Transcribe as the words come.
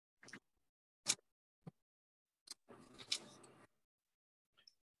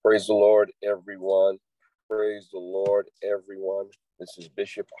Praise the Lord, everyone. Praise the Lord, everyone. This is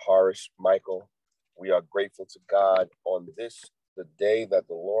Bishop Horace Michael. We are grateful to God on this, the day that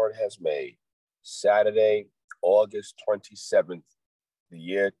the Lord has made, Saturday, August 27th, the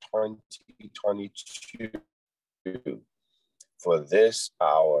year 2022. For this,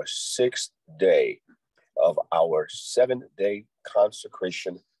 our 6th day of our 7-day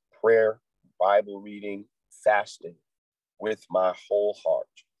consecration, prayer, Bible reading, fasting with my whole heart.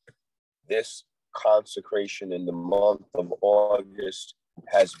 This consecration in the month of August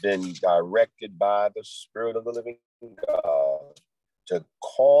has been directed by the Spirit of the living God to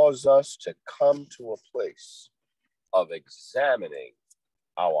cause us to come to a place of examining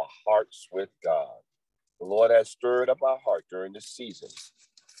our hearts with God. The Lord has stirred up our heart during this season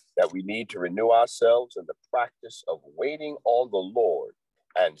that we need to renew ourselves in the practice of waiting on the Lord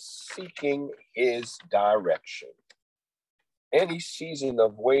and seeking His direction. Any season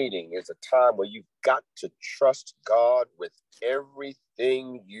of waiting is a time where you've got to trust God with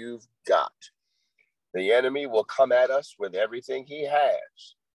everything you've got. The enemy will come at us with everything he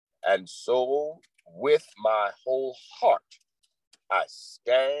has. And so, with my whole heart, I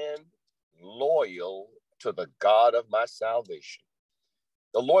stand loyal to the God of my salvation.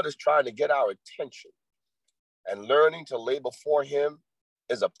 The Lord is trying to get our attention, and learning to lay before Him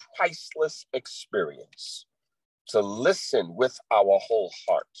is a priceless experience. To listen with our whole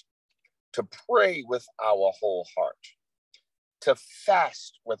heart, to pray with our whole heart, to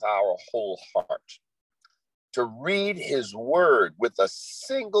fast with our whole heart, to read His word with a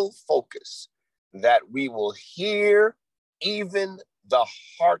single focus that we will hear even the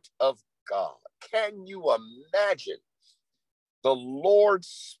heart of God. Can you imagine the Lord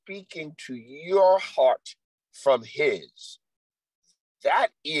speaking to your heart from His?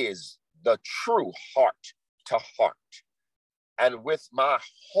 That is the true heart to heart. And with my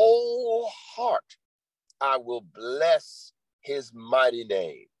whole heart, I will bless His mighty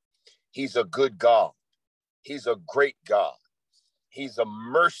name. He's a good God. He's a great God. He's a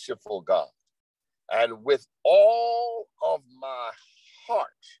merciful God. And with all of my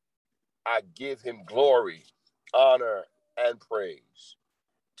heart, I give Him glory, honor, and praise.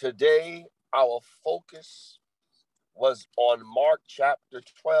 Today, our focus was on Mark chapter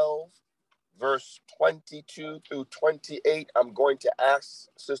 12, verse 22 through 28. I'm going to ask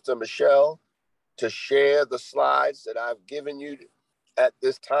Sister Michelle to share the slides that I've given you at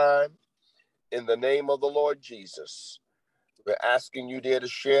this time. In the name of the Lord Jesus, we're asking you, dear, to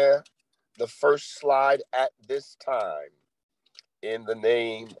share the first slide at this time. In the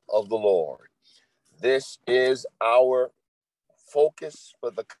name of the Lord. This is our focus for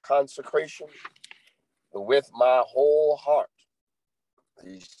the consecration. With my whole heart,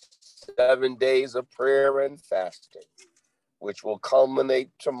 these 7 days of prayer and fasting, which will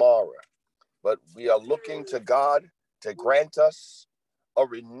culminate tomorrow. But we are looking to God to grant us a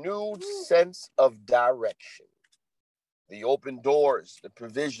renewed sense of direction. The open doors, the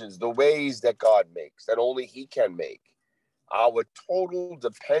provisions, the ways that God makes, that only He can make. Our total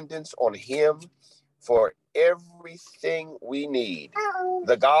dependence on Him for everything we need.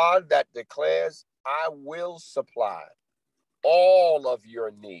 The God that declares, I will supply all of your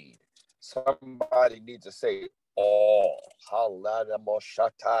need. Somebody needs to say all.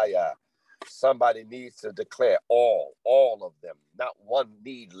 Somebody needs to declare all of them. Not one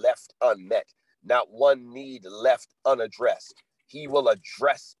need left unmet. Not one need left unaddressed. He will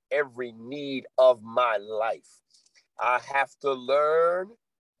address every need of my life. I have to learn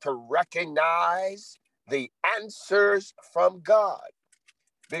to recognize the answers from God,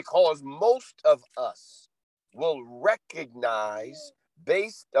 because most of us will recognize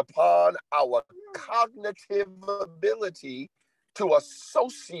based upon our cognitive ability to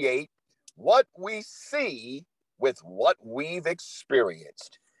associate what we see with what we've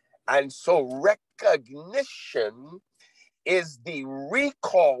experienced. And so recognition is the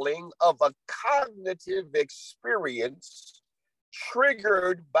recalling of a cognitive experience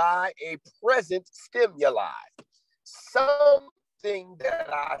triggered by a present stimuli. Something that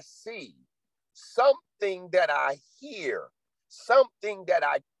I see, something that I hear, something that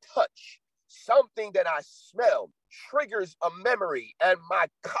I touch, something that I smell triggers a memory, and my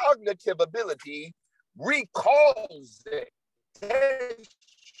cognitive ability recalls it.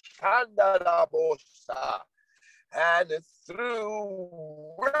 And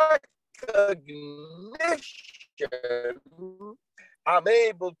through recognition, I'm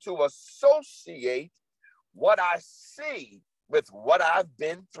able to associate what I see with what I've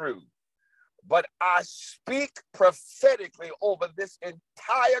been through. But I speak prophetically over this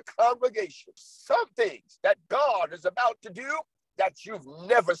entire congregation. Some things that God is about to do that you've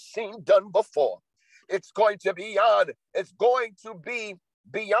never seen done before. It's going to be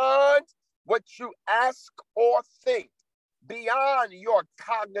beyond what you ask or think, beyond your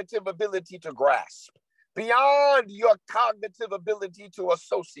cognitive ability to grasp, beyond your cognitive ability to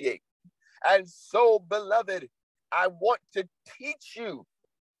associate. And so, beloved, I want to teach you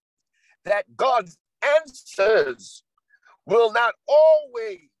that God's answers will not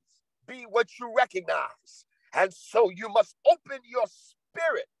always be what you recognize. And so you must open your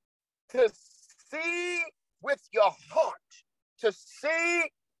spirit to see with your heart, to see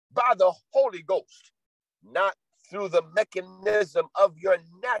by the Holy Ghost, not through the mechanism of your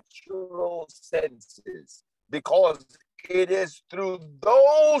natural senses, because it is through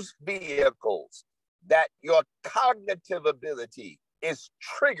those vehicles that your cognitive ability is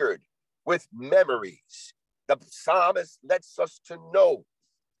triggered with memories. The psalmist lets us to know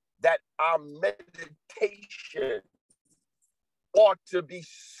that our meditation ought to be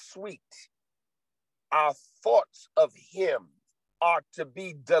sweet. Our thoughts of him are to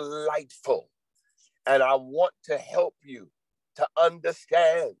be delightful. And I want to help you to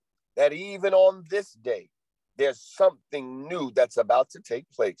understand that even on this day, there's something new that's about to take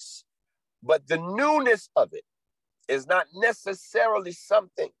place. But the newness of it is not necessarily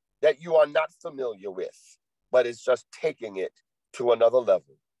something that you are not familiar with, but it's just taking it to another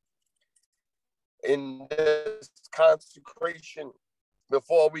level. In this consecration,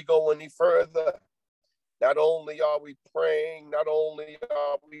 before we go any further, not only are we praying, not only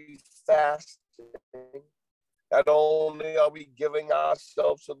are we fasting, not only are we giving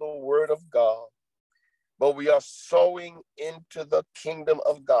ourselves to the word of God, but we are sowing into the kingdom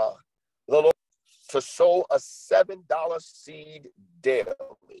of God. The Lord to sow a $7 seed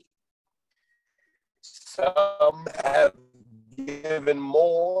daily. Some have given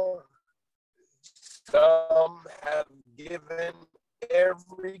more. Some have given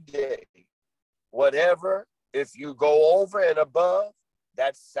every day. Whatever, if you go over and above,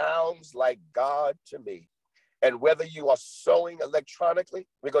 that sounds like God to me. And whether you are sowing electronically,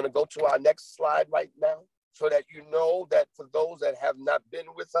 we're going to go to our next slide right now, so that you know that for those that have not been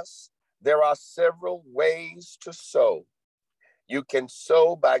with us, there are several ways to sow. You can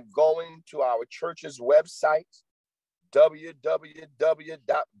sow by going to our church's website,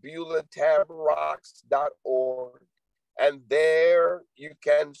 www.beulahtabrocks.org. And there you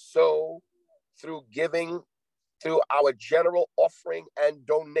can sow through giving through our general offering and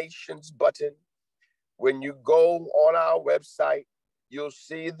donations button. When you go on our website, you'll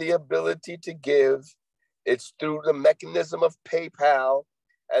see the ability to give. It's through the mechanism of PayPal,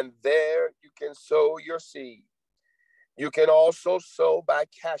 and there you can sow your seed. You can also sow by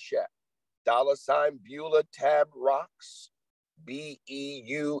Cash App, $Beulah Tab Rocks,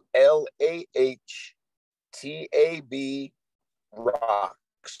 BEULAHTAB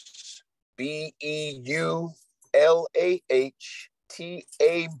Rocks,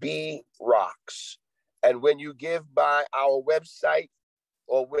 BEULAHTAB Rocks. And when you give by our website,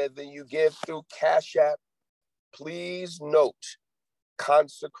 or whether you give through Cash App, please note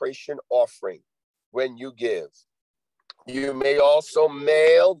consecration offering when you give. You may also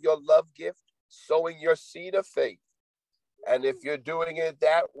mail your love gift, sowing your seed of faith. And if you're doing it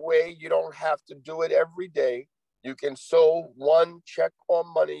that way, you don't have to do it every day. You can sow one check or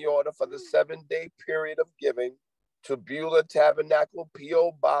money order for the 7-day period of giving to Beulah Tabernacle,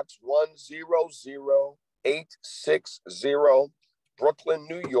 P.O. Box 100-860, Brooklyn,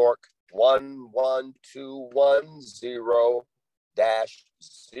 New York, 11210-0860.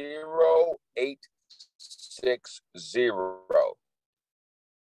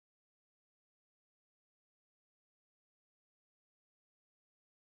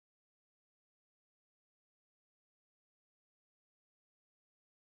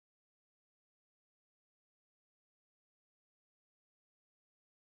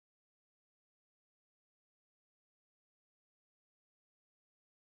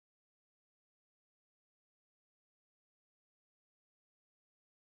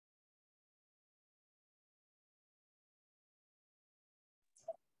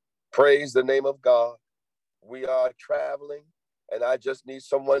 Praise the name of God. We are traveling, and I just need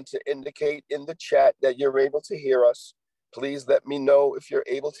someone to indicate in the chat that you're able to hear us. Please let me know if you're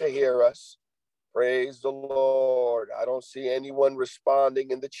able to hear us. Praise the Lord. I don't see anyone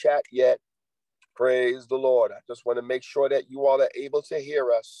responding in the chat yet. Praise the Lord. I just want to make sure that you all are able to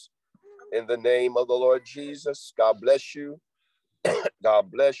hear us. In the name of the Lord Jesus, God bless you.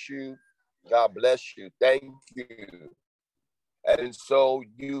 God bless you. God bless you. Thank you. And so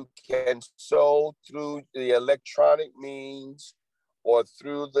you can sow through the electronic means or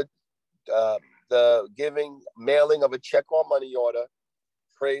through the the mailing of a check or money order.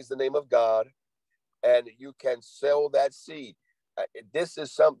 Praise the name of God. And you can sow that seed. This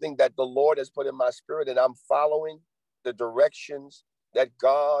is something that the Lord has put in my spirit, and I'm following the directions that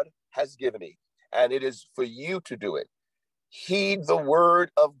God has given me. And it is for you to do it. Heed the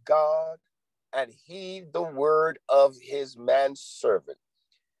word of God and heed the word of his manservant.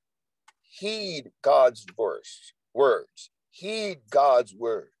 Heed God's words. Heed God's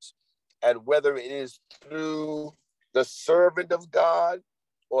words. And whether it is through the servant of God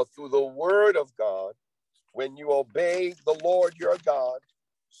or through the word of God, when you obey the Lord your God,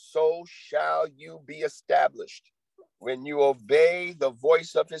 so shall you be established. When you obey the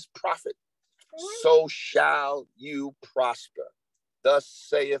voice of his prophet, so shall you prosper. Thus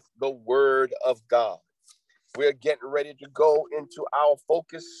saith the word of God. We're getting ready to go into our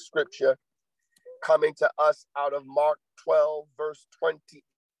focus scripture, coming to us out of Mark 12, verse 28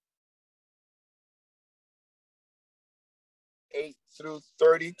 through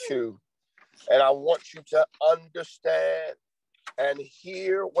 32. And I want you to understand and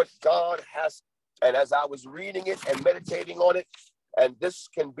hear what God has. And as I was reading it and meditating on it, and this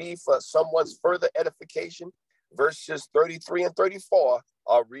can be for someone's further edification, verses 33 and 34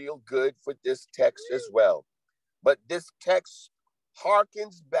 are real good for this text as well. But this text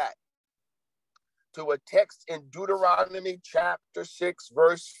harkens back to a text in Deuteronomy chapter 6,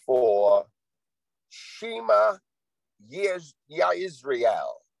 verse 4. Shema Ya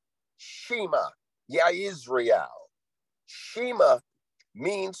Israel. Shema Ya Israel. Shema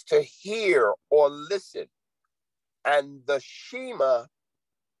means to hear or listen. And the Shema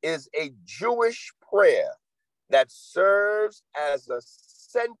is a Jewish prayer that serves as a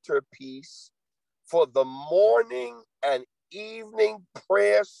centerpiece for the morning and evening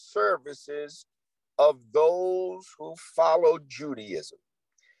prayer services of those who follow Judaism.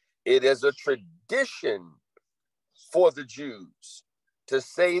 It is a tradition for the Jews to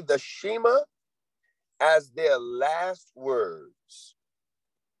say the Shema as their last words,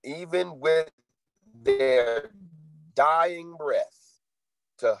 even with their dying breath,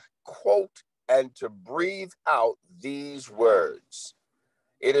 to quote and to breathe out these words.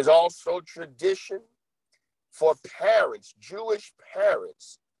 It is also tradition for parents, Jewish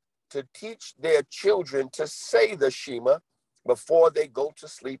parents, to teach their children to say the Shema before they go to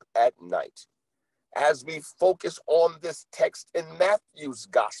sleep at night. As we focus on this text in Matthew's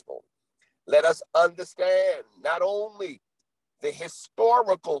gospel, let us understand not only the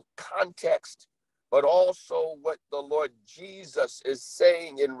historical context, but also what the Lord Jesus is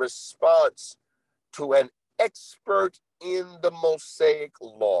saying in response to an expert in the Mosaic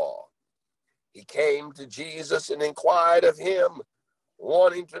law. He came to Jesus and inquired of him,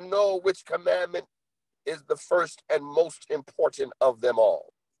 wanting to know which commandment is the first and most important of them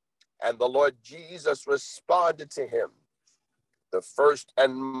all. And the Lord Jesus responded to him, the first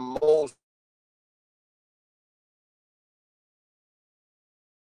and most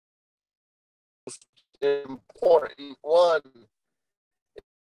important one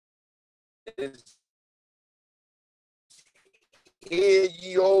is, hear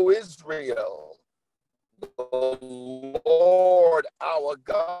ye, O Israel, the Lord our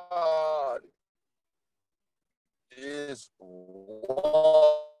God is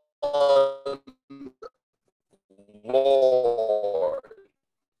one Lord.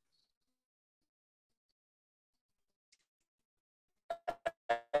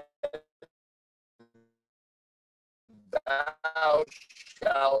 Thou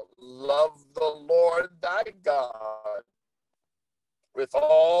shalt love the Lord thy God with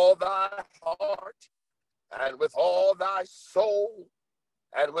all thy heart, and with all thy soul,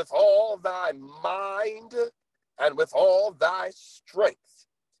 and with all thy mind, and with all thy strength.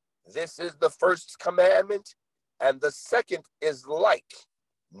 This is the first commandment, and the second is like,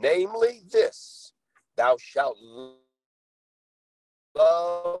 namely this: thou shalt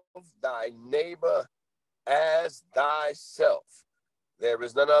love thy neighbor as thyself. There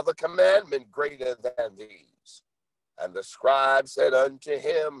is none other commandment greater than these. And the scribe said unto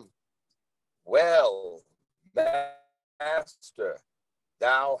him, well, Master,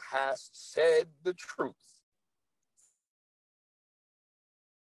 thou hast said the truth.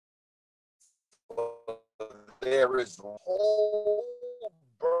 There is whole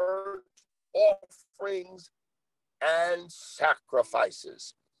burnt offerings and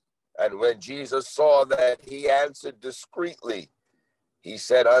sacrifices. And when Jesus saw that he answered discreetly, he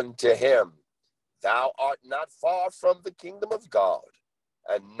said unto him, thou art not far from the kingdom of God.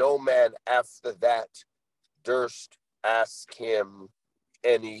 And no man after that durst ask him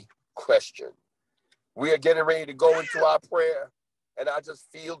any question. We are getting ready to go into our prayer. And I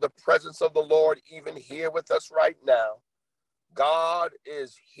just feel the presence of the Lord even here with us right now. God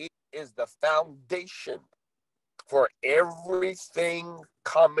is here, is the foundation for everything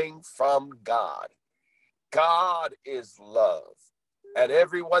coming from God. God is love. And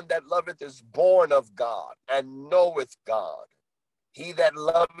everyone that loveth is born of God and knoweth God. He that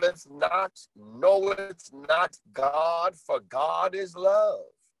loveth not knoweth not God, for God is love.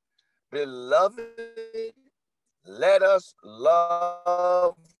 Beloved, let us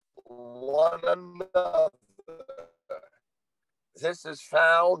love one another. This is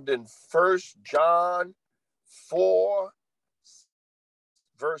found in 1 John 4,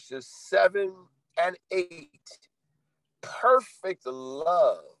 verses 7 and 8. Perfect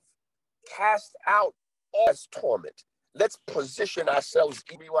love cast out all torment. Let's position ourselves.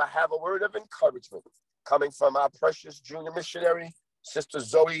 We will have a word of encouragement coming from our precious junior missionary, Sister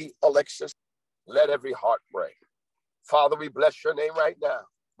Zoe Alexis. Let every heart pray. Father, we bless your name right now.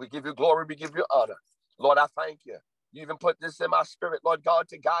 We give you glory. We give you honor. Lord, I thank you. You even put this in my spirit, Lord God,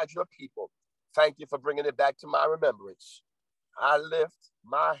 to guide your people. Thank you for bringing it back to my remembrance. I lift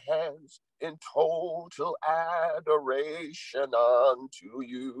my hands in total adoration unto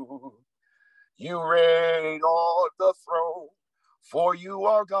you. You reign on the throne, for you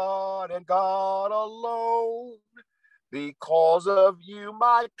are God and God alone. Because of you,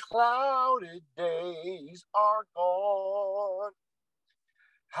 my clouded days are gone.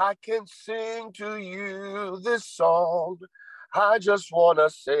 I can sing to you this song. I just want to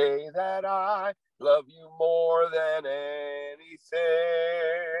say that I love you more than anything.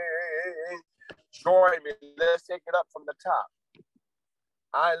 Join me. Let's take it up from the top.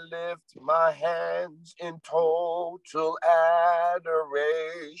 I lift my hands in total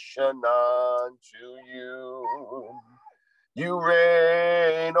adoration unto you. You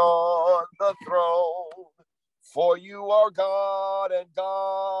reign on the throne, for you are God and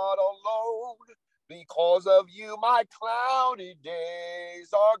God alone. Because of you, my cloudy days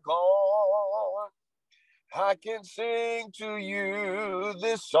are gone. I can sing to you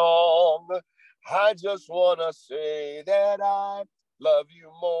this song. I just want to say that I love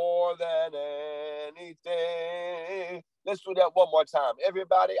you more than anything. Let's do that one more time.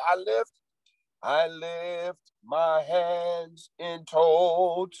 Everybody, I lift my hands in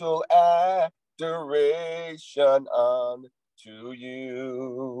total adoration unto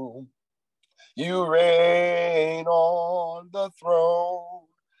you. You reign on the throne,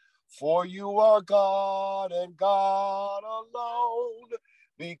 for you are God and God alone.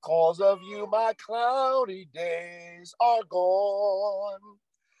 Because of you, my cloudy days are gone.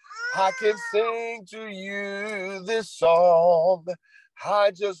 I can sing to you this song.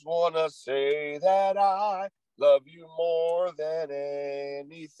 I just want to say that I love you more than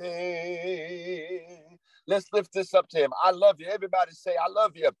anything. Let's lift this up to him. I love you. Everybody say, I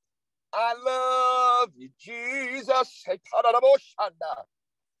love you. I love you, Jesus.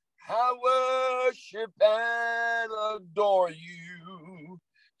 I worship and adore you.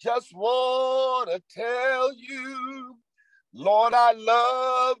 Just want to tell you, Lord, I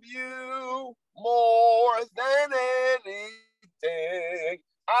love you more than anything.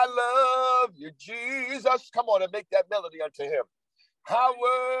 I love you, Jesus. Come on and make that melody unto him. I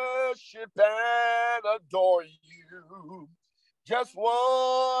worship and adore you. Just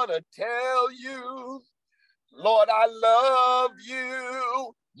want to tell you, Lord, I love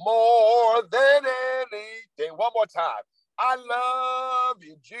you more than anything. One more time. I love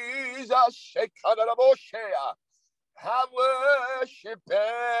you, Jesus. I worship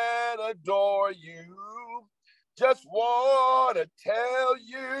and adore you. Just want to tell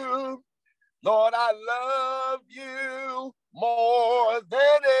you, Lord, I love you more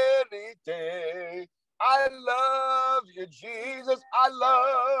than anything. I love you, Jesus. I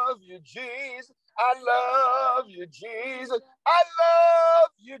love you, Jesus. I love you, Jesus. I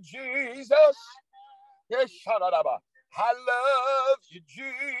love you, Jesus. Yes, I love you,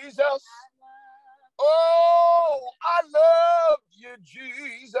 Jesus. Oh, I love you,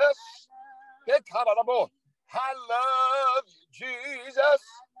 Jesus. I love you, Jesus.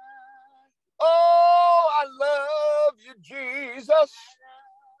 Oh, I love you, Jesus.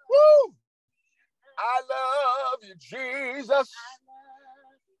 Woo! I love you, Jesus.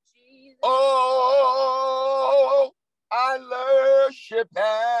 Oh, I worship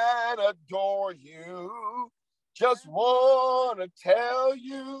and adore you. Just want to tell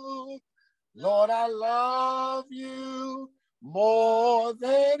you, Lord, I love you more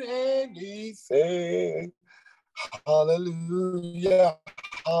than anything. Hallelujah,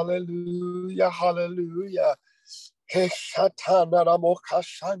 hallelujah, hallelujah. He shatana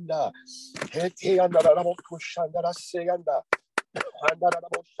ramokashanda. He tianda ramokushanda raseyanda. Lord,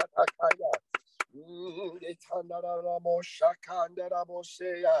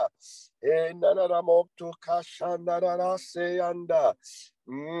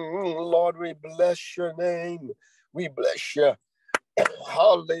 we bless your name. We bless you.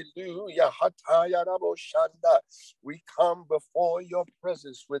 Hallelujah. We come before your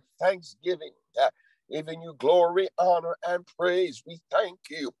presence with thanksgiving, giving you glory, honor, and praise. We thank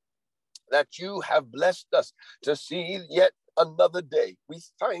you that you have blessed us to see yet another day. We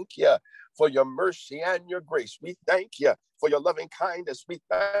thank you for your mercy and your grace. We thank you for your loving kindness. We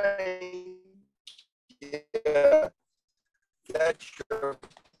thank you that your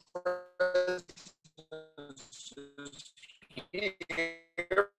presence is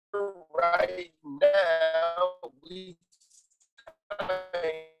here right now. We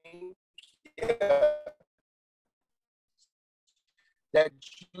thank you that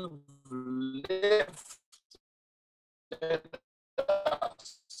you've lifted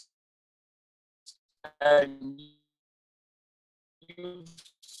us and you've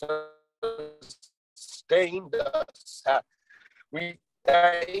sustained us. We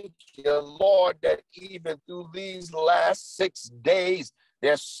thank you, Lord, that even through these last 6 days,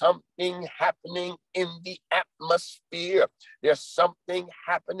 there's something happening in the atmosphere. There's something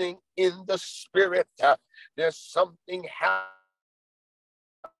happening in the spirit. There's something happening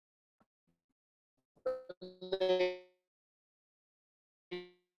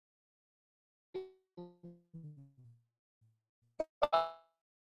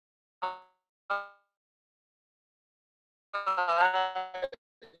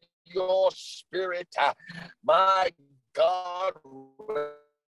your spirit, my God,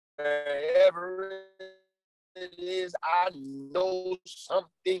 wherever it is, I know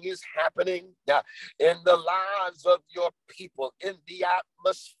something is happening in the lives of your people, in the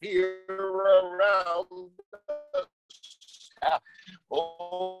atmosphere around us.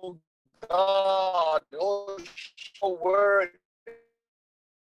 Oh God, oh, your word.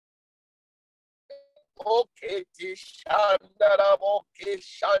 Okay,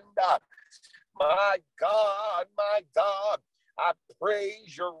 my God, my God. I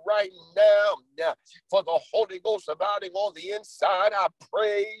praise you right now for the Holy Ghost abiding on the inside. I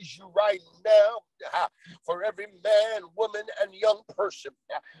praise you right now for every man, woman, and young person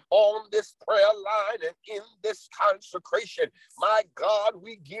on this prayer line and in this consecration. My God,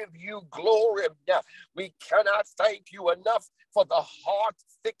 we give you glory. We cannot thank you enough for the heart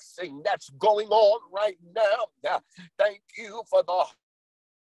fixing that's going on right now. Thank you for the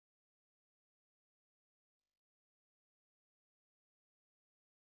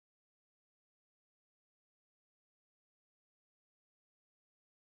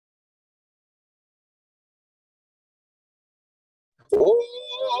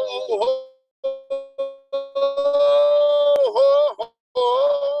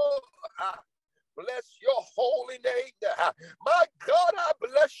bless your holy name. My God, I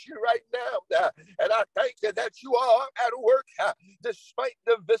bless you right now. And I thank you that you are at work despite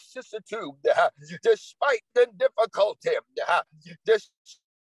the vicissitude, despite the difficulty, despite,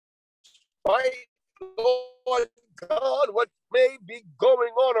 Lord God, what may be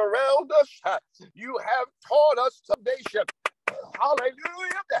going on around us. You have taught us salvation.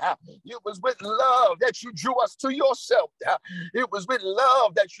 Hallelujah. It was with love that you drew us to yourself. It was with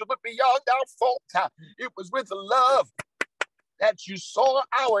love that you looked beyond our fault. It was with love that you saw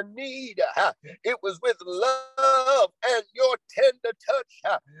our need. It was with love and your tender touch,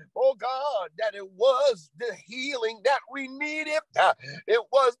 oh God, that it was the healing that we needed. It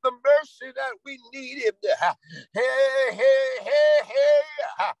was the mercy that we needed. Hey, hey, hey, hey.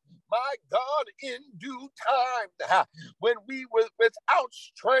 My God, in due time, when we were without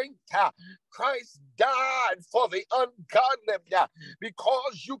strength, Christ died for the ungodly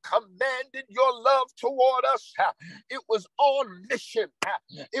because you commanded your love toward us. It was on mission.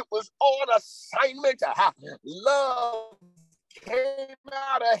 It was on assignment. Love came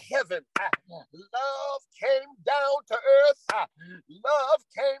out of heaven. Love came down to earth. Love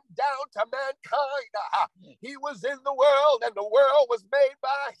came down to mankind. He was in the world, and the world was made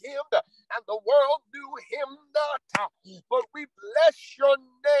by him, and the world knew him not. But we bless your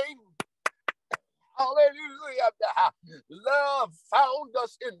name. Hallelujah. Love found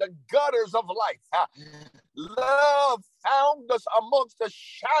us in the gutters of life. Love found us amongst the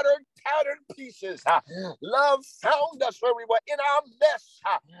shattered, tattered pieces. Love found us when we were in our mess.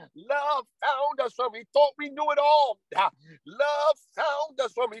 Love found us when we thought we knew it all. Love found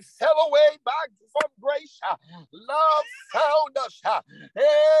us when we fell away from grace. Love found us. Hey!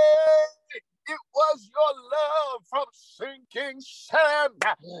 It was your love from sinking sand.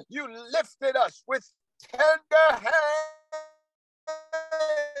 You lifted us with tender hands.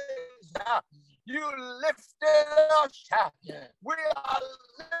 You lifted us. We are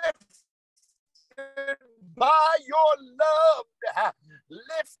lifted by your love.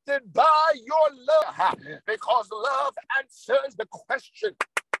 Lifted by your love. Because love answers the question.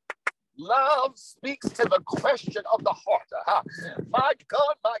 Love speaks to the question of the heart. My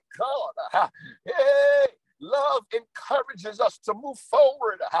God, my God. Hey. Love encourages us to move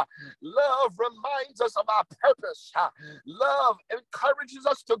forward. Love reminds us of our purpose. Love encourages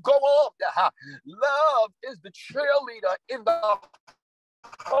us to go on. Love is the cheerleader in the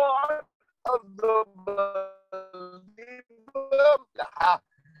heart of the believer.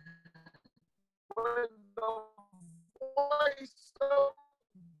 When the voice of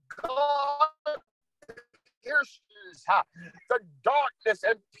God pierces the darkness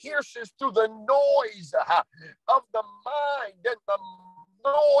and pierces through the noise of the mind and the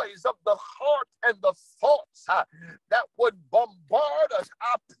noise of the heart and the thoughts that would bombard us.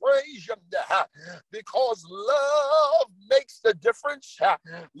 I praise you because love makes the difference.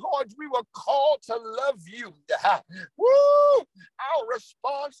 Lord, we were called to love you. Woo! Our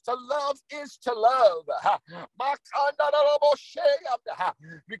response to love is to love.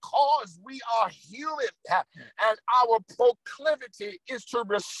 Because we are human and our proclivity is to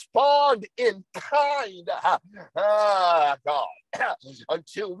respond in kind. God.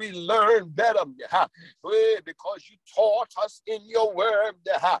 Until we learn better, because you taught us in your word,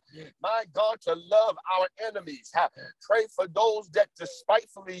 my God, to love our enemies. Pray for those that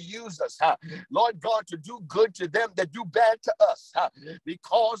despitefully use us, Lord God, to do good to them that do bad to us,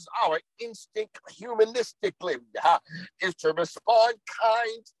 because our instinct humanistically is to respond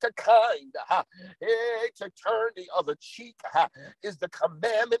kind to kind. To turn the other cheek is the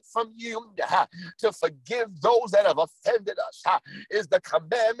commandment from you. To forgive those that have offended us is the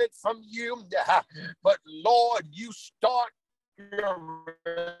commandment from you. But Lord, you start your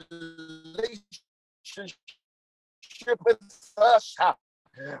relationship with us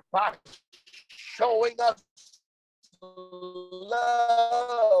by showing us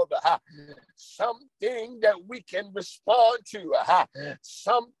love, something that we can respond to,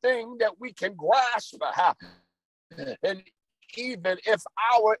 something that we can grasp. And even if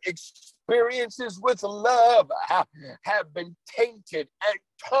our experiences with love have been tainted and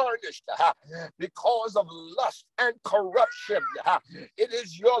tarnished because of lust and corruption, it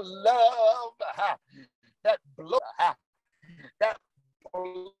is your love that blows, that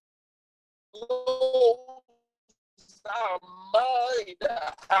blows our mind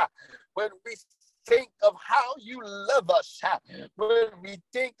when we think of how you love us, when we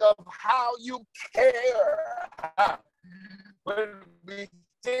think of how you care, when we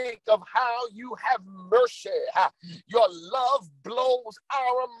think of how you have mercy, your love blows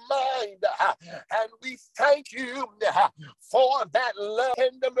our mind, and we thank you for that love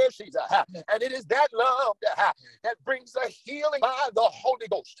and the mercies, and it is that love that brings the healing by the Holy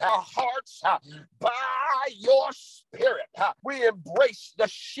Ghost. Our hearts, by your Spirit, we embrace the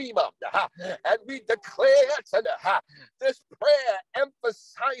Shema, and we declare tonight this prayer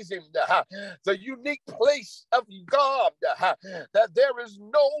emphasizing the unique place of God, that there is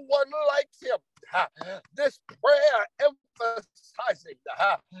no one like him. This prayer emphasizing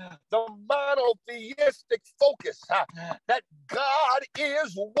the monotheistic focus that God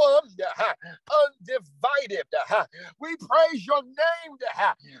is one, undivided. We praise your name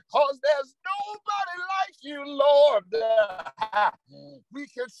because there's nobody like you, Lord. We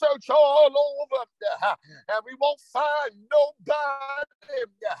can search all over and we won't find nobody.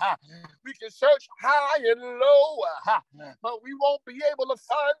 We can search high and low, but we won't be able to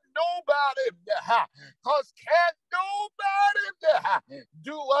find nobody, because can't nobody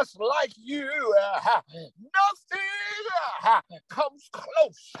do us like you. Nothing comes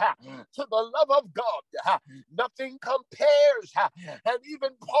close to the love of God. Nothing compares. And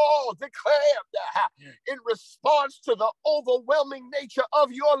even Paul declared in response to the overwhelming nature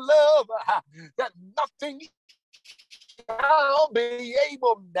of your love that nothing shall be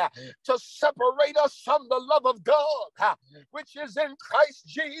able to separate us from the love of God, which is in Christ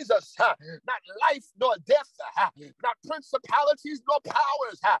Jesus. Not life nor death, not principalities nor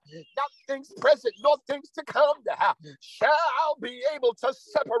powers, not things present nor things to come, shall be able to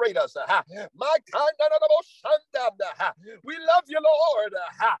separate us. My God, we love you, Lord.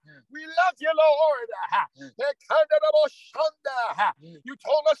 We love you, Lord. You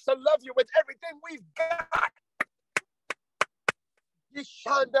told us to love you with everything we've got. He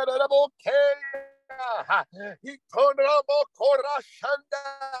turned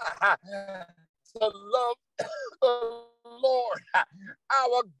to love the Lord,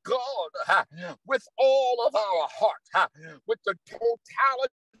 our God, with all of our heart, with the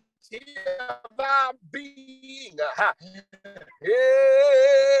totality of our being.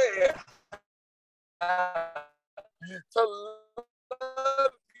 Yeah. To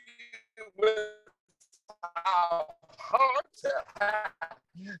love you with our heart,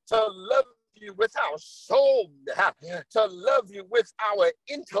 to love you with our soul, to love you with our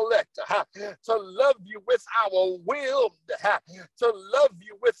intellect, to love you with our will, to love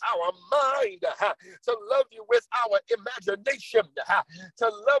you with our mind, to love you with our imagination, to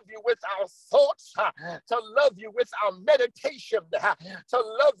love you with our thoughts, to love you with our meditation, to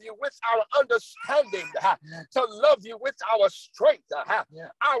love you with our understanding, to love you with our strength,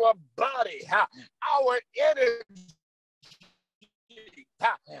 our body, our energy,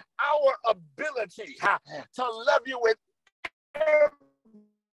 our ability to love you with everything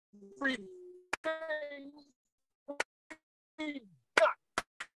we got.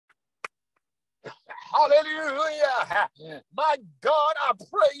 Hallelujah. My God, I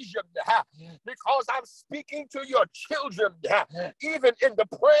praise you because I'm speaking to your children. Even in the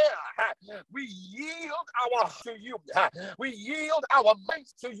prayer, we yield our heart to you. We yield our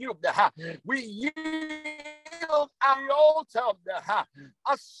minds to you. We yield our altar,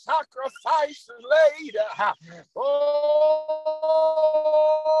 a sacrifice laid. Oh,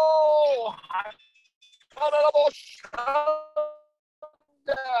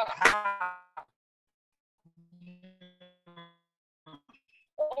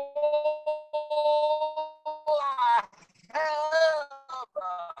 all I have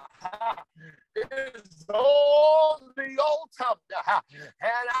is on the altar,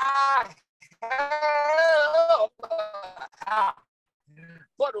 and I have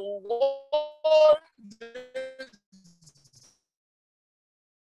but one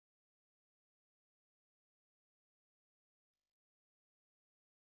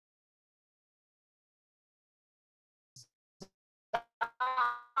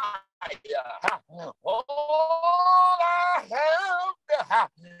all I have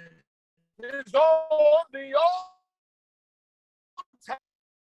is on the altar.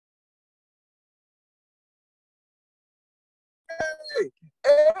 Hey,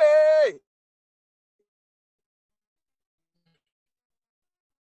 hey.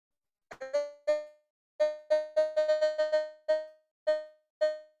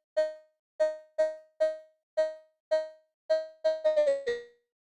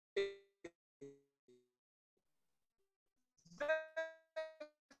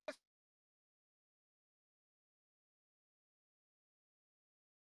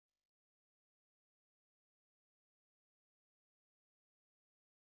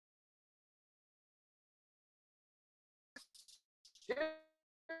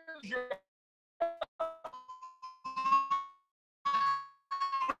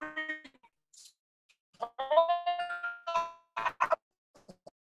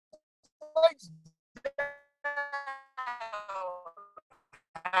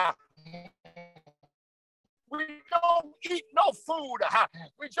 We don't eat no food.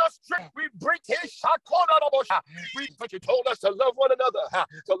 We just drink. We break his. But you told us to love one another,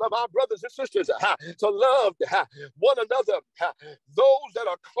 to love our brothers and sisters, to love one another, those that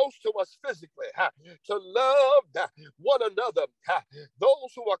are close to us physically, to love one another,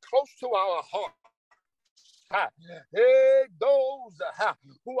 those who are close to our heart. Hey, those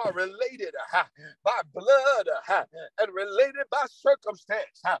who are related by blood and related by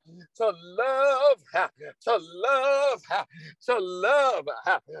circumstance, to love, to love, to love,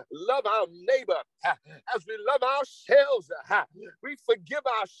 love our neighbor as we love ourselves. We forgive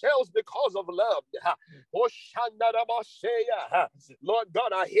ourselves because of love. Lord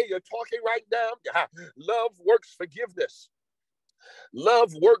God, I hear you talking right now. Love works forgiveness.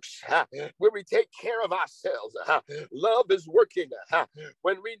 Love works when we take care of ourselves. Love is working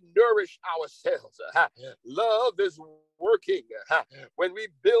when we nourish ourselves. Love is working when we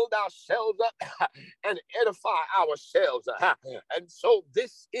build ourselves up and edify ourselves. And so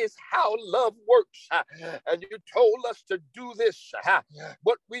this is how love works. And you told us to do this.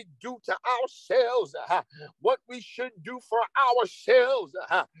 What we do to ourselves, what we should do for ourselves,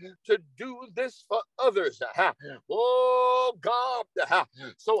 to do this for others. Oh God,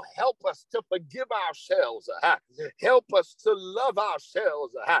 so help us to forgive ourselves. Help us to love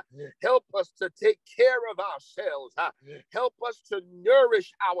ourselves. Help us to take care of ourselves. Help us to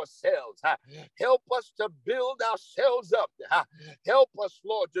nourish ourselves. Help us to build ourselves up. Help us,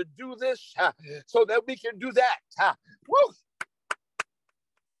 Lord, to do this so that we can do that. Woo!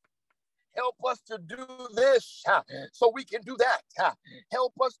 Help us to do this so we can do that.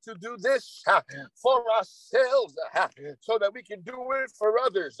 Help us to do this for ourselves so that we can do it for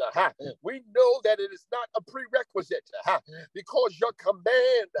others. We know that it is not a prerequisite because your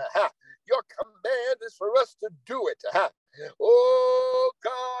command is for us to do it. Oh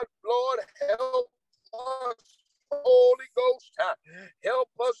God, Lord, help us, Holy Ghost. Help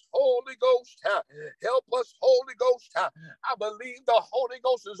us, Holy Ghost. Help us, Holy Ghost. I believe the Holy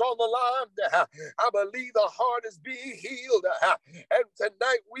Ghost is on the line. I believe the heart is being healed. And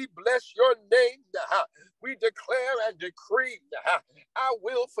tonight we bless your name. We declare and decree, I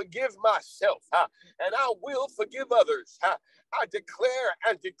will forgive myself and I will forgive others. I declare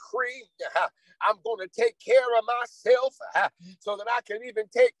and decree, I'm going to take care of myself so that I can even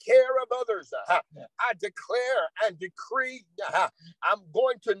take care of others. I declare and decree, I'm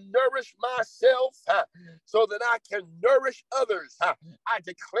going to nourish myself so that I can nourish others. I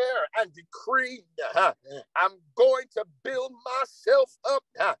declare and decree, I'm going to build myself up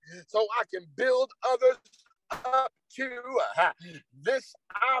so I can build others up too. This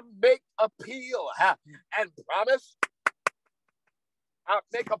I make appeal and promise. I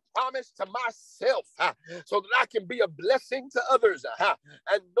make a promise to myself so that I can be a blessing to others.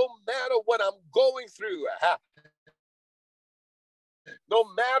 And no matter what I'm going through, no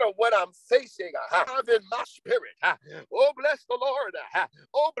matter what I'm facing, I have in my spirit. Oh, bless the Lord.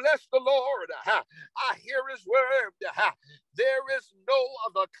 Oh, bless the Lord. I hear his word. There is no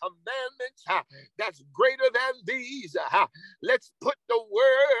other commandment that's greater than these. Let's put the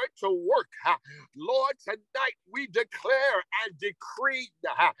word to work. Lord, tonight we declare and decree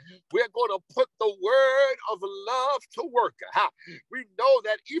we're going to put the word of love to work. We know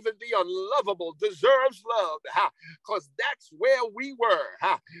that even the unlovable deserves love because that's where we were.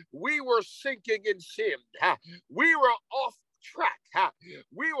 We were sinking in sin. We were off track.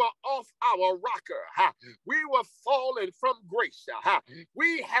 We were off our rocker. We were falling from grace.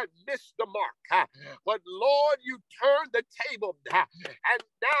 We had missed the mark. But Lord, you turned the table and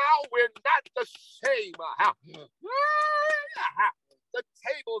now we're not the same. The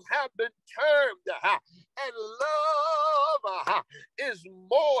tables have been turned and love is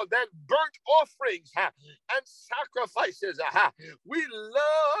more than burnt offerings and sacrifices. We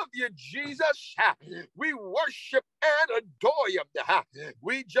love you, Jesus. We worship and adore you.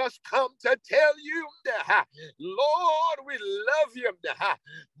 We just come to tell you, Lord, we love you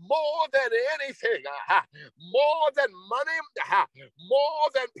more than anything, more than money, more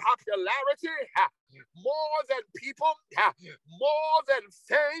than popularity, more than people, more than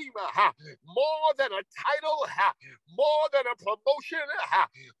fame, more than a title, more than a promotion.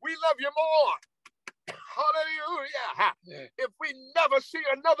 We love you more. Hallelujah. If we never see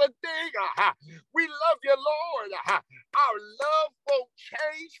another thing, we love you, Lord. Our love won't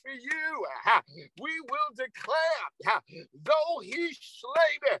change for you. We will declare, though he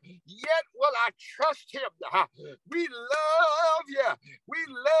slay me, yet will I trust him. We love you. We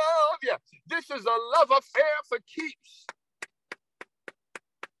love you. This is a love affair for keeps.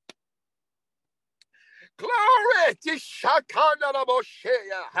 Glory to Shakana.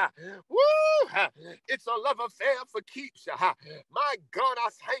 Woo! It's a love affair for keeps. My God, I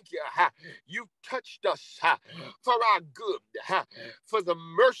thank you. You touched us for our good, for the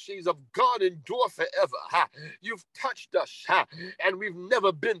mercies of God endure forever. You've touched us, and we've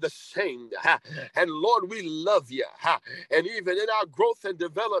never been the same. And Lord, we love you. And even in our growth and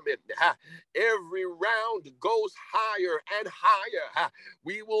development, every round goes higher and higher.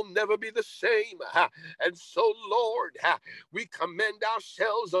 We will never be the same. And so, Lord, we commend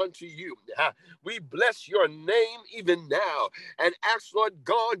ourselves unto you. We bless your name even now and ask, Lord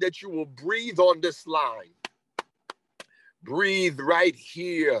God, that you will breathe on this line. Breathe right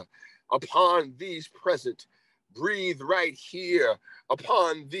here upon these present. Breathe right here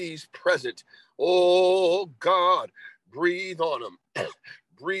upon these present. Oh, God, breathe on them.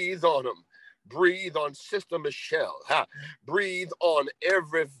 Breathe on them. Breathe on Sister Michelle. Breathe on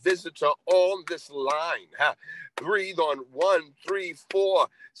every visitor on this line. Breathe on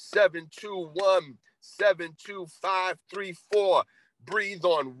 1-34721-72534. Breathe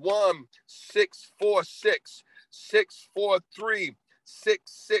on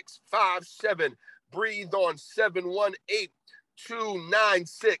 1-646-643-6657. Breathe on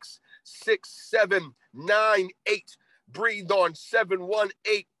 718-296-6798. Breathe on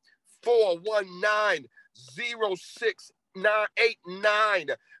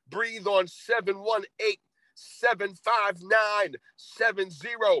 718-419-0689. Breathe on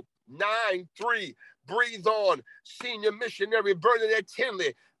 718-759-7093. Breathe on Senior Missionary Bernadette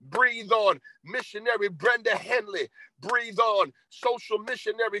Tinley. Breathe on missionary Brenda Henley. Breathe on social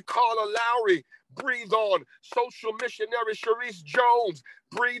missionary Carla Lowry. Breathe on social missionary Sharice Jones.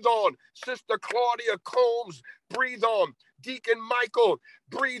 Breathe on Sister Claudia Combs. Breathe on Deacon Michael.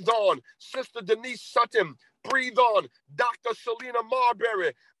 Breathe on Sister Denise Sutton. Breathe on Dr. Selena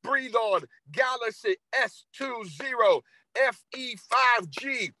Marbury. Breathe on Galaxy S20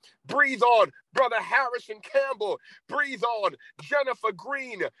 FE5G. Breathe on Brother Harrison Campbell. Breathe on Jennifer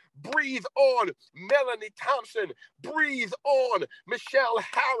Green. Breathe on Melanie Thompson. Breathe on Michelle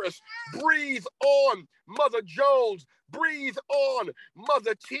Harris. Breathe on Mother Jones. Breathe on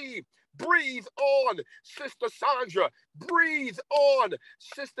Mother T. Breathe on Sister Sandra. Breathe on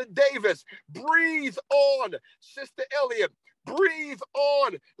Sister Davis. Breathe on Sister Elliott. Breathe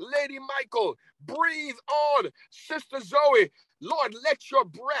on Lady Michael. Breathe on Sister Zoe. Lord, let your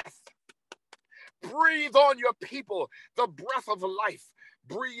breath breathe on your people, the breath of life.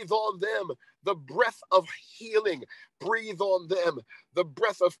 Breathe on them the breath of healing. Breathe on them the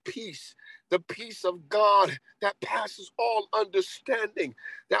breath of peace, the peace of God that passes all understanding,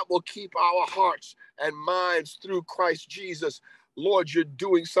 that will keep our hearts and minds through Christ Jesus. Lord, you're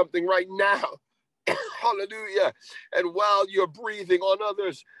doing something right now. Hallelujah. And while you're breathing on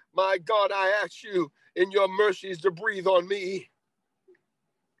others, my God, I ask you in your mercies to breathe on me.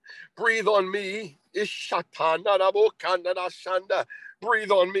 Breathe on me.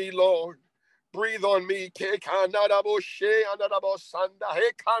 Breathe on me, Lord. Breathe on me.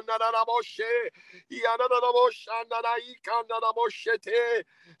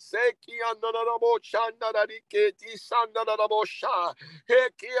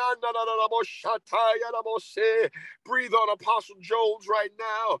 Breathe on Apostle Jones right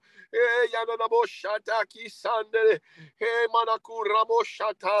now.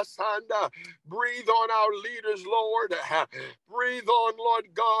 Breathe on our leaders, Lord. Breathe on, Lord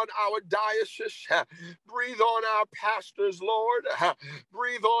God, our diocese. Breathe on our pastors, Lord.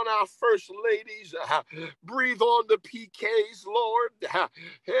 Breathe on our first ladies. Breathe on the PKs, Lord.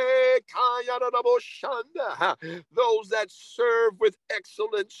 Those that serve with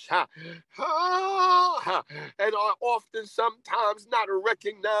excellence and are often sometimes not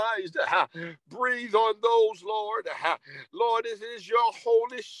recognized. Breathe on those, Lord. Lord, it is your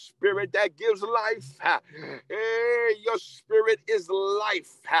Holy Spirit that gives life. Your Spirit is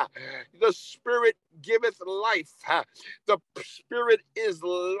life. The Spirit giveth life. The Spirit is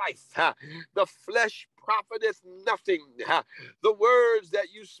life. The flesh profiteth nothing. The words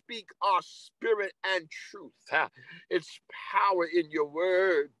that you speak are spirit and truth. It's power in your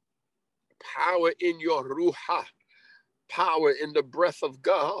word, power in your ruha, power in the breath of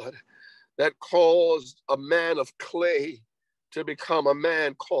God that caused a man of clay to become a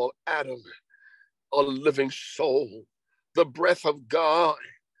man called Adam, a living soul. The breath of God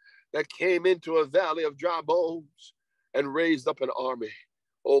that came into a valley of dry bones and raised up an army.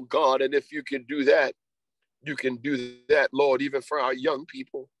 Oh God, and if you can do that, you can do that, Lord, even for our young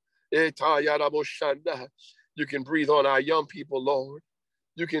people. You can breathe on our young people, Lord.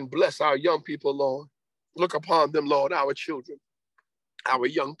 You can bless our young people, Lord. Look upon them, Lord, our children, our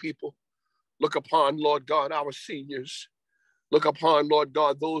young people. Look upon, Lord God, our seniors. Look upon, Lord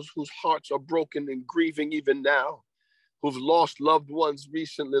God, those whose hearts are broken and grieving even now, who've lost loved ones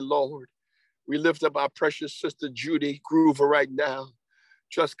recently, Lord. We lift up our precious sister Judy Groover right now,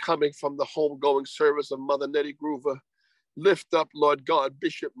 just coming from the homegoing service of Mother Nettie Groover. Lift up, Lord God,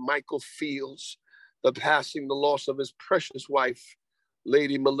 Bishop Michael Fields, the loss of his precious wife,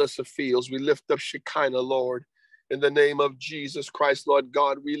 Lady Melissa Fields. We lift up Shekinah, Lord, in the name of Jesus Christ, Lord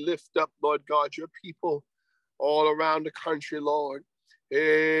God. We lift up, Lord God, your people all around the country, Lord.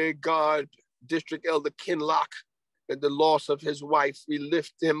 Hey, God, District Elder Kinlock and the loss of his wife. We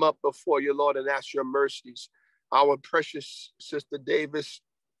lift him up before you, Lord, and ask your mercies. Our precious Sister Davis,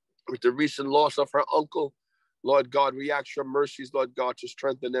 with the recent loss of her uncle, Lord God, we ask your mercies, Lord God, to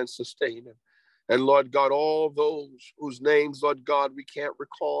strengthen and sustain him. And Lord God, all those whose names, Lord God, we can't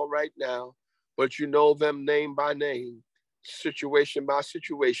recall right now, but you know them name by name, situation by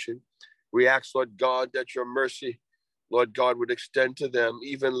situation. We ask, Lord God, that your mercy, Lord God, would extend to them,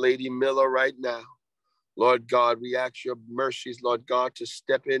 even Lady Miller right now. Lord God, we ask your mercies, Lord God, to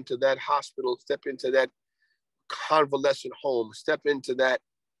step into that hospital, step into that convalescent home, step into that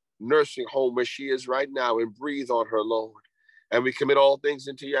nursing home where she is right now and breathe on her, Lord. And we commit all things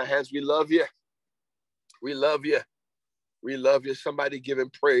into your hands. We love you. We love you. We love you. Somebody give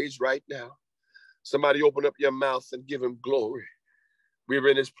him praise right now. Somebody open up your mouth and give him glory. We're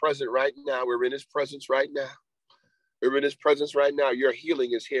in his presence right now. We're in his presence right now. We're in his presence right now. Your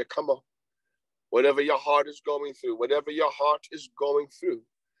healing is here. Come on. Whatever your heart is going through, whatever your heart is going through,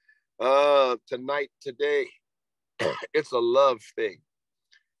 Tonight, today, it's a love thing.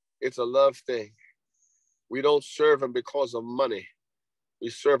 It's a love thing. We don't serve him because of money. We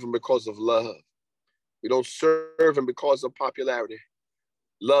serve him because of love. We don't serve him because of popularity.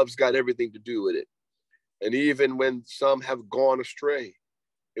 Love's got everything to do with it. And even when some have gone astray,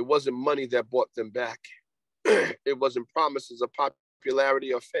 it wasn't money that brought them back. It wasn't promises of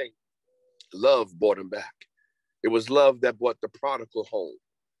popularity or fame. Love brought them back. It was love that brought the prodigal home.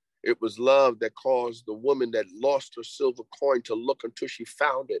 It was love that caused the woman that lost her silver coin to look until she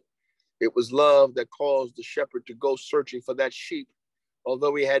found it. It was love that caused the shepherd to go searching for that sheep.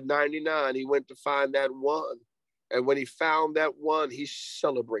 Although he had 99, he went to find that one. And when he found that one, he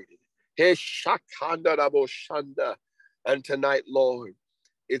celebrated. And tonight, Lord,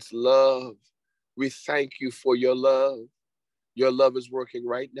 it's love. We thank you for your love. Your love is working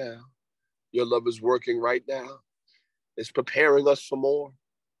right now. Your love is working right now. It's preparing us for more.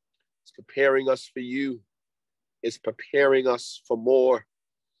 It's preparing us for you. It's preparing us for more.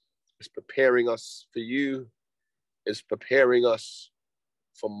 It's preparing us for you. It's preparing us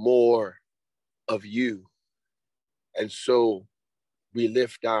for more of you. And so we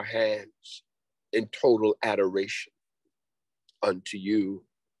lift our hands in total adoration unto you,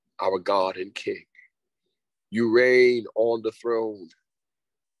 our God and King. You reign on the throne,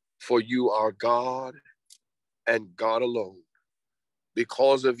 for you are God and God alone.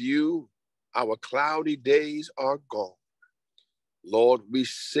 Because of you, our cloudy days are gone. Lord, we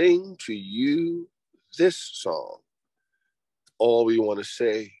sing to you this song. All we want to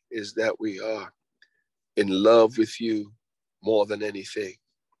say is that we are in love with you more than anything.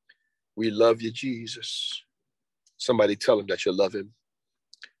 We love you, Jesus. Somebody tell him that you love him.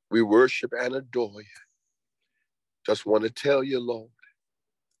 We worship and adore you. Just want to tell you, Lord,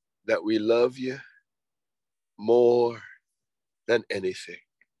 that we love you more than anything.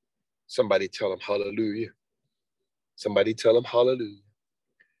 Somebody tell him hallelujah. Somebody tell him hallelujah.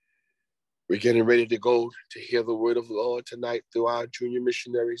 We're getting ready to go to hear the word of the Lord tonight through our junior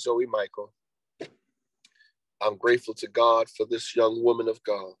missionary, Zoe Michael. I'm grateful to God for this young woman of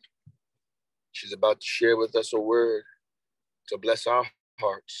God. She's about to share with us a word to bless our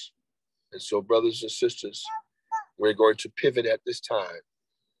hearts. And so, brothers and sisters, we're going to pivot at this time.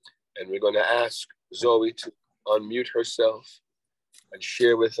 And we're going to ask Zoe to unmute herself and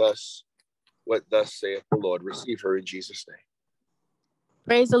share with us what thus saith the Lord. Receive her in Jesus' name.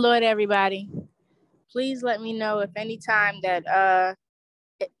 Praise the Lord, everybody. Please let me know if any time that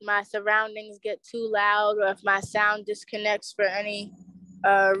my surroundings get too loud or if my sound disconnects for any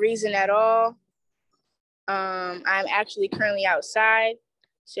reason at all. I'm actually currently outside,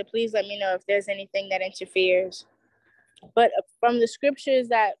 so please let me know if there's anything that interferes. But from the scriptures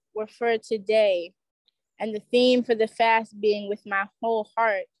that were for today and the theme for the fast being with my whole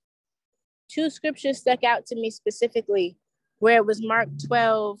heart, two scriptures stuck out to me specifically, where it was Mark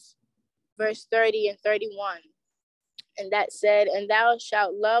 12, verse 30 and 31. And that said, and thou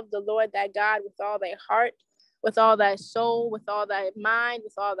shalt love the Lord thy God with all thy heart, with all thy soul, with all thy mind,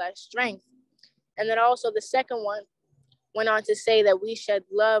 with all thy strength. And then also the second one went on to say that we should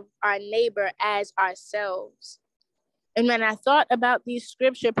love our neighbor as ourselves. And when I thought about these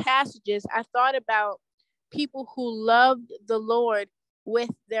scripture passages, I thought about people who loved the Lord with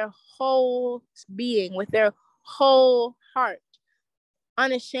their whole being, with their whole heart,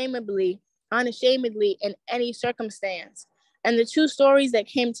 unashamedly in any circumstance. And the two stories that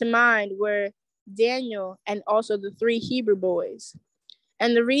came to mind were Daniel and also the 3 Hebrew boys.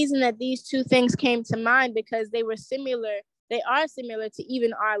 And the reason that these two things came to mind, because they are similar to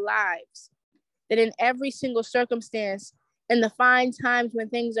even our lives. That in every single circumstance, in the fine times when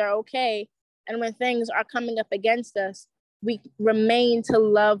things are okay and when things are coming up against us, we remain to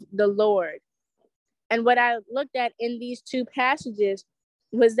love the Lord. And what I looked at in these two passages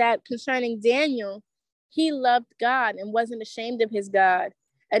was that concerning Daniel, he loved God and wasn't ashamed of his God.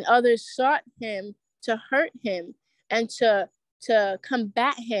 And others sought him to hurt him and to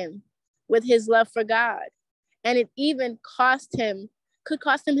combat him with his love for God. And it even could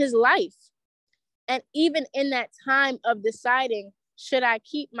cost him his life. And even in that time of deciding, should I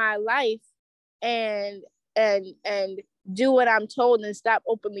keep my life and do what I'm told and stop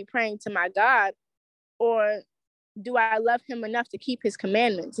openly praying to my God, or do I love him enough to keep his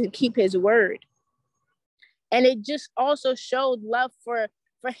commandments and keep his word? And it just also showed love for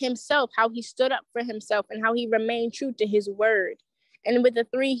himself, how he stood up for himself and how he remained true to his word. And with the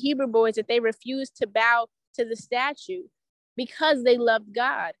 3 Hebrew boys, that they refused to bow to the statue because they loved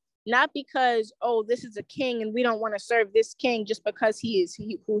God, not because, oh, this is a king and we don't want to serve this king just because he is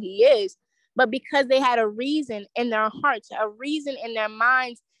who he is, but because they had a reason in their hearts, a reason in their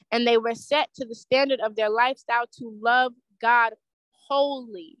minds and they were set to the standard of their lifestyle to love God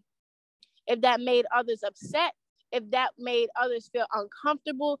wholly. If that made others upset, if that made others feel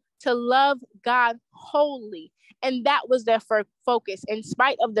uncomfortable, to love God wholly. And that was their focus, in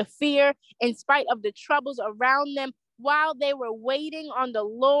spite of the fear, in spite of the troubles around them, while they were waiting on the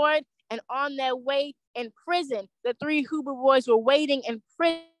Lord and on their way in prison. The three Hebrew boys were waiting in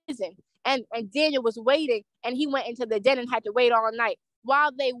prison, and Daniel was waiting, and he went into the den and had to wait all night.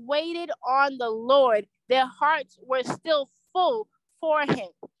 While they waited on the Lord, their hearts were still full for him.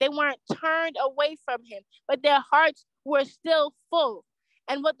 They weren't turned away from him, but their hearts were still full.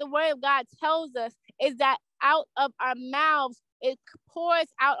 And what the word of God tells us is that out of our mouths, it pours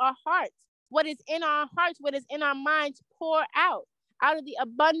out our hearts. What is in our hearts, what is in our minds, pour out. Out of the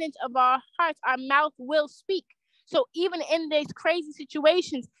abundance of our hearts, our mouth will speak. So even in these crazy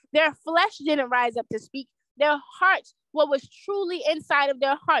situations, their flesh didn't rise up to speak. Their hearts, what was truly inside of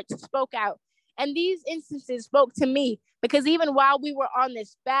their hearts, spoke out. And these instances spoke to me because even while we were on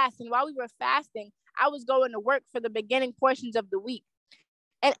this fast and while we were fasting, I was going to work for the beginning portions of the week.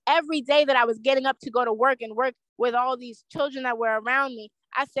 And every day that I was getting up to go to work and work with all these children that were around me,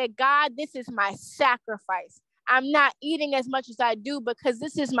 I said, God, this is my sacrifice. I'm not eating as much as I do because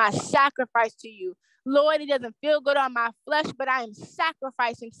this is my sacrifice to you. Lord, it doesn't feel good on my flesh, but I am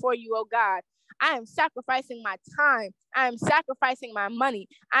sacrificing for you, oh God. I am sacrificing my time. I am sacrificing my money.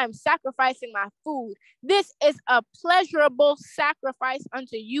 I am sacrificing my food. This is a pleasurable sacrifice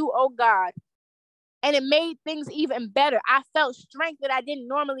unto you, oh God. And it made things even better. I felt strength that I didn't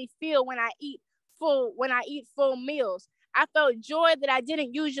normally feel when I eat full meals. I felt joy that I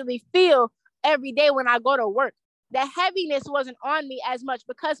didn't usually feel every day when I go to work. The heaviness wasn't on me as much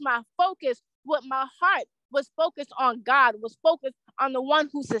because my focus, with my heart, was focused on God, was focused on the one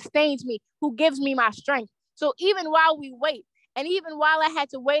who sustains me, who gives me my strength. So even while we wait, and even while I had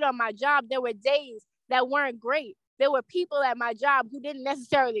to wait on my job, there were days that weren't great. There were people at my job who didn't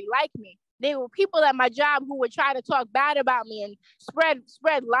necessarily like me. There were people at my job who would try to talk bad about me and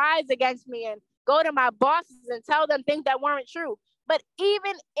spread lies against me and go to my bosses and tell them things that weren't true. But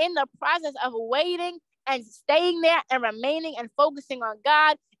even in the process of waiting and staying there and remaining and focusing on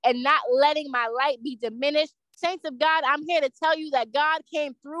God and not letting my light be diminished, saints of God, I'm here to tell you that God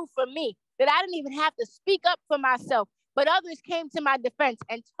came through for me, that I didn't even have to speak up for myself, but others came to my defense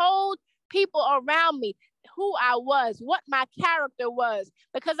and told people around me who I was, what my character was,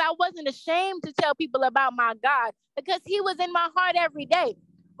 because I wasn't ashamed to tell people about my God, because he was in my heart every day.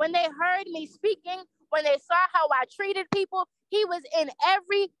 When they heard me speaking, when they saw how I treated people, he was in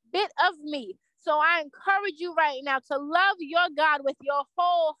every bit of me. So I encourage you right now to love your God with your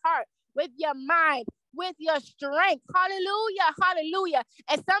whole heart, with your mind, with your strength. Hallelujah, hallelujah.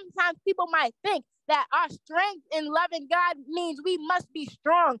 And sometimes people might think that our strength in loving God means we must be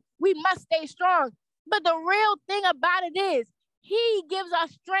strong. We must stay strong. But the real thing about it is he gives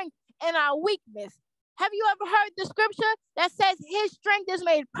us strength in our weakness. Have you ever heard the scripture that says his strength is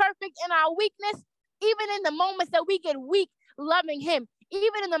made perfect in our weakness? Even in the moments that we get weak loving him,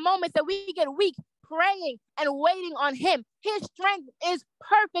 even in the moments that we get weak praying and waiting on him, his strength is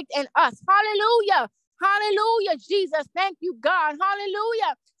perfect in us. Hallelujah. Hallelujah, Jesus. Thank you, God.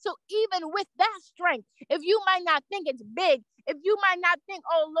 Hallelujah. So even with that strength, if you might not think it's big, if you might not think,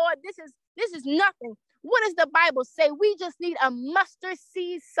 oh Lord, this is nothing. What does the Bible say? We just need a mustard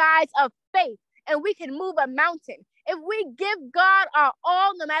seed size of faith and we can move a mountain. If we give God our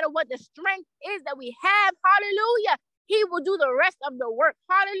all, no matter what the strength is that we have, hallelujah, he will do the rest of the work.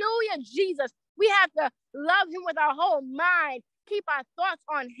 Hallelujah, Jesus. We have to love him with our whole mind. Keep our thoughts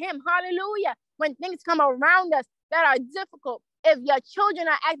on him. Hallelujah. When things come around us that are difficult, if your children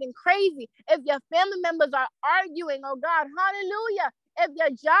are acting crazy, if your family members are arguing, oh God, hallelujah. If your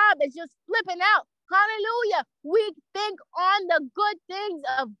job is just flipping out, hallelujah. We think on the good things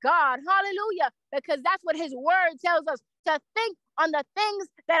of God. Hallelujah. Because that's what his word tells us, to think on the things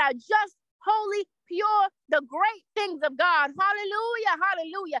that are just, holy, pure, the great things of God. Hallelujah.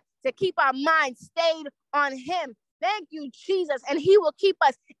 Hallelujah. To keep our minds stayed on him. Thank you, Jesus. And he will keep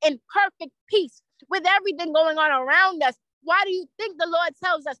us in perfect peace with everything going on around us. Why do you think the Lord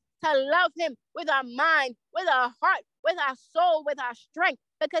tells us to love him with our mind, with our heart, with our soul, with our strength?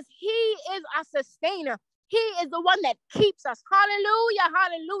 Because he is our sustainer. He is the one that keeps us. Hallelujah,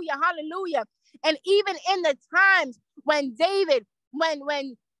 hallelujah, hallelujah. And even in the times when David,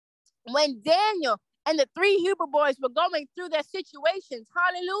 when Daniel and the three Hebrew boys were going through their situations,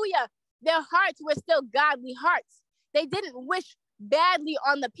 hallelujah, their hearts were still godly hearts. They didn't wish badly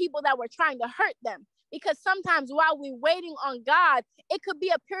on the people that were trying to hurt them. Because sometimes while we're waiting on God, it could be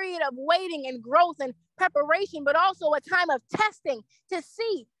a period of waiting and growth and preparation, but also a time of testing to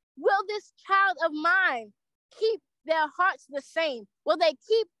see Will this child of mine keep their hearts the same? Will they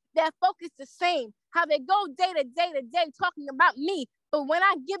keep their focus the same? How they go day to day to day talking about me, but when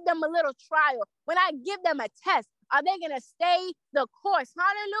I give them a little trial, when I give them a test, are they going to stay the course?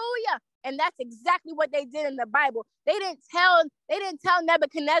 Hallelujah. And that's exactly what they did in the Bible. They didn't tell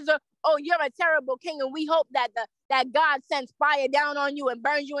Nebuchadnezzar, oh, you're a terrible king, and we hope that God sends fire down on you and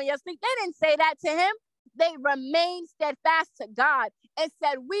burns you in your sleep. They didn't say that to him. They remained steadfast to God and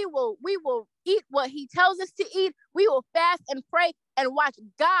said, we will eat what he tells us to eat. We will fast and pray and watch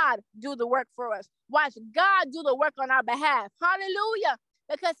God do the work for us. Watch God do the work on our behalf. Hallelujah.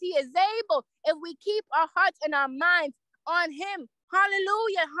 Because he is able if we keep our hearts and our minds on him.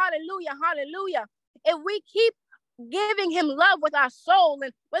 Hallelujah, hallelujah, hallelujah. If we keep giving him love with our soul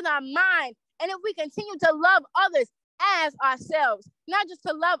and with our mind, and if we continue to love others as ourselves, not just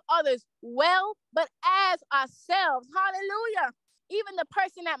to love others well, but as ourselves. Hallelujah. Even the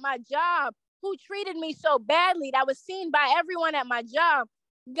person at my job who treated me so badly, that was seen by everyone at my job,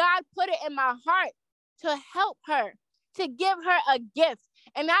 God put it in my heart to help her, to give her a gift.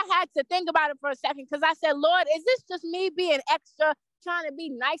 And I had to think about it for a second, because I said, Lord, is this just me being extra, trying to be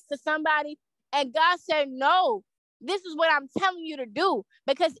nice to somebody? And God said, no, this is what I'm telling you to do.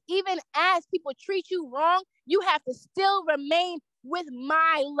 Because even as people treat you wrong, you have to still remain with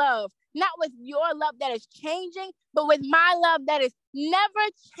my love, not with your love that is changing, but with my love that is never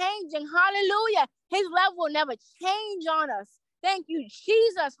changing. Hallelujah. His love will never change on us. Thank you,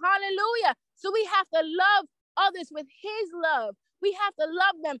 Jesus. Hallelujah. So we have to love others with his love. We have to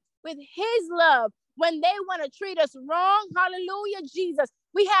love them with his love. When they want to treat us wrong, hallelujah, Jesus,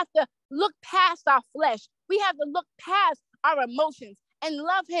 we have to look past our flesh. We have to look past our emotions and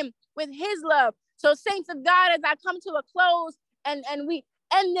love him with his love. So saints of God, as I come to a close and we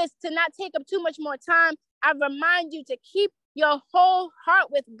end this, to not take up too much more time, I remind you to keep your whole heart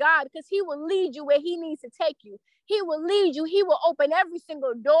with God, because he will lead you where he needs to take you. He will lead you. He will open every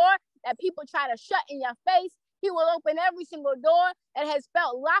single door that people try to shut in your face. He will open every single door that has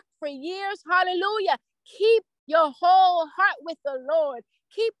felt locked for years. Hallelujah. Keep your whole heart with the Lord.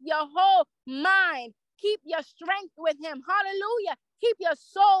 Keep your whole mind. Keep your strength with him. Hallelujah. Keep your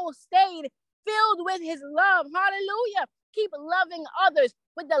soul stayed, filled with his love. Hallelujah. Keep loving others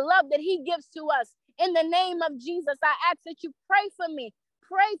with the love that he gives to us. In the name of Jesus, I ask that you pray for me.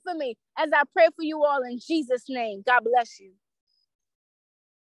 Pray for me as I pray for you all in Jesus' name. God bless you.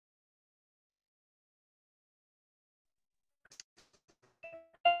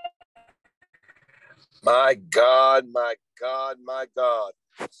 My God, my God, my God.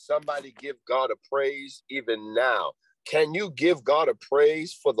 Somebody give God a praise even now. Can you give God a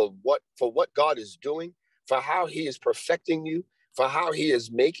praise for what God is doing, for how he is perfecting you, for how he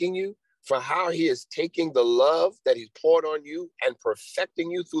is making you, for how he is taking the love that he's poured on you and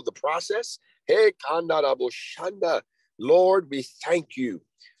perfecting you through the process? Hey, Shanda. Lord, we thank you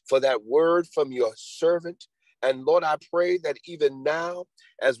for that word from your servant. And Lord, I pray that even now,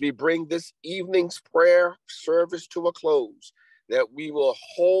 as we bring this evening's prayer service to a close, that we will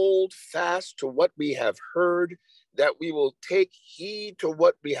hold fast to what we have heard, that we will take heed to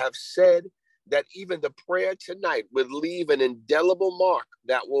what we have said, that even the prayer tonight would leave an indelible mark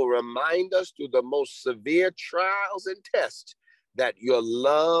that will remind us through the most severe trials and tests that your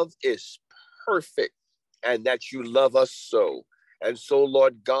love is perfect and that you love us so. And so,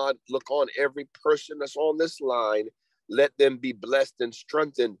 Lord God, look on every person that's on this line. Let them be blessed and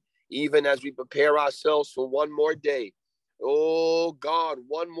strengthened, even as we prepare ourselves for one more day. Oh, God,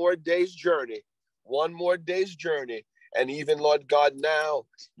 one more day's journey, one more day's journey. And even, Lord God, now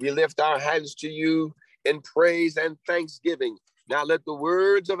we lift our hands to you in praise and thanksgiving. Now let the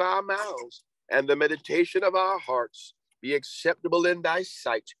words of our mouths and the meditation of our hearts be acceptable in thy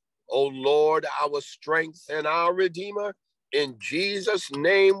sight. O Lord, our strength and our Redeemer. In Jesus'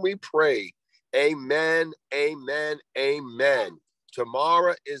 name we pray. Amen, amen, amen.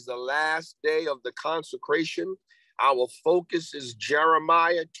 Tomorrow is the last day of the consecration. Our focus is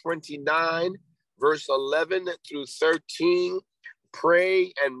Jeremiah 29, verse 11 through 13.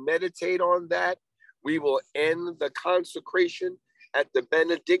 Pray and meditate on that. We will end the consecration at the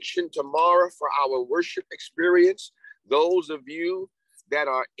benediction tomorrow for our worship experience. Those of you that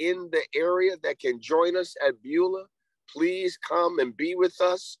are in the area that can join us at Beulah, please come and be with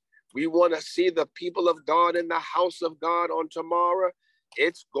us. We want to see the people of God in the house of God on tomorrow.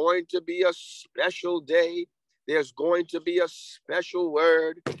 It's going to be a special day. There's going to be a special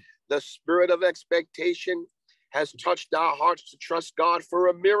word. The spirit of expectation has touched our hearts to trust God for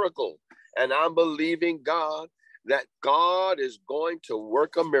a miracle. And I'm believing God that God is going to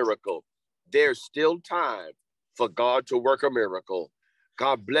work a miracle. There's still time for God to work a miracle.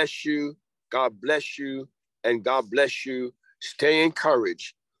 God bless you. God bless you. And God bless you. Stay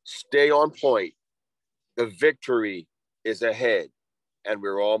encouraged. Stay on point. The victory is ahead, and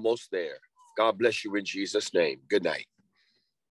we're almost there. God bless you in Jesus' name. Good night.